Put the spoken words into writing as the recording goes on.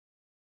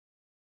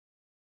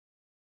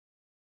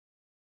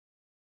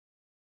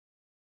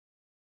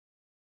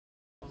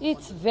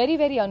It's very,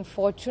 very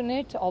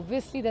unfortunate.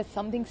 Obviously, there's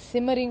something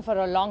simmering for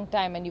a long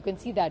time, and you can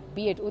see that,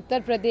 be it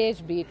Uttar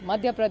Pradesh, be it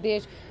Madhya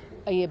Pradesh,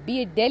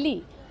 be it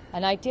Delhi.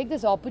 And I take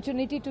this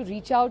opportunity to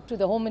reach out to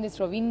the Home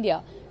Minister of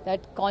India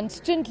that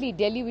constantly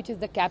Delhi, which is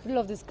the capital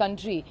of this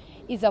country,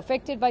 is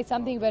affected by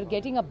something. We're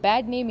getting a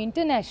bad name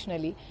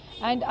internationally.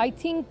 And I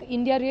think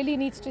India really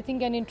needs to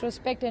think and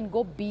introspect and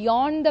go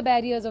beyond the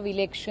barriers of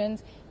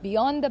elections,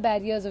 beyond the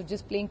barriers of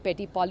just playing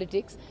petty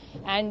politics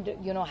and,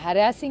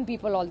 harassing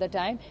people all the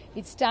time.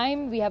 It's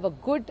time we have a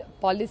good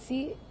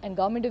policy, and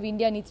Government of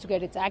India needs to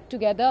get its act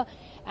together.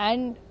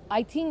 And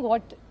I think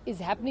what is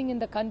happening in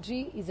the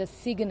country is a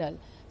signal.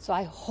 So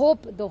I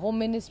hope the Home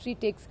Ministry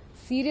takes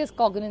serious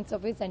cognizance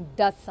of it and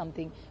does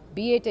something.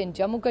 Be it in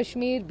Jammu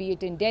Kashmir, be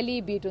it in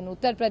Delhi, be it in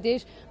Uttar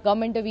Pradesh,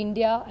 Government of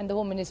India and the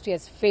Home Ministry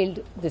has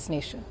failed this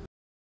nation.